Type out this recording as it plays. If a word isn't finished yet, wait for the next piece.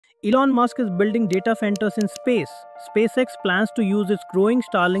Elon Musk is building data centers in space. SpaceX plans to use its growing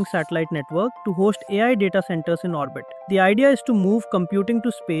Starlink satellite network to host AI data centers in orbit. The idea is to move computing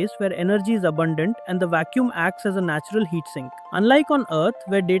to space where energy is abundant and the vacuum acts as a natural heat sink, unlike on Earth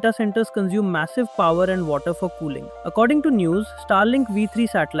where data centers consume massive power and water for cooling. According to news, Starlink V3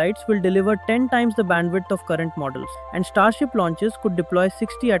 satellites will deliver 10 times the bandwidth of current models, and Starship launches could deploy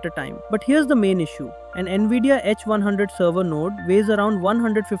 60 at a time. But here's the main issue. An NVIDIA H100 server node weighs around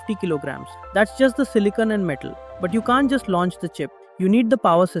 150 kilograms. That's just the silicon and metal. But you can't just launch the chip. You need the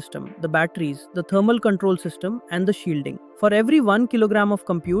power system, the batteries, the thermal control system, and the shielding. For every 1 kilogram of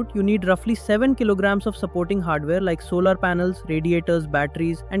compute, you need roughly 7 kilograms of supporting hardware like solar panels, radiators,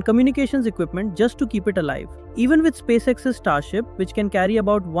 batteries, and communications equipment just to keep it alive. Even with SpaceX's Starship, which can carry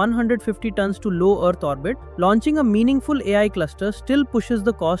about 150 tons to low Earth orbit, launching a meaningful AI cluster still pushes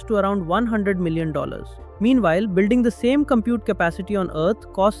the cost to around $100 million. Meanwhile, building the same compute capacity on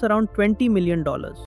Earth costs around $20 million.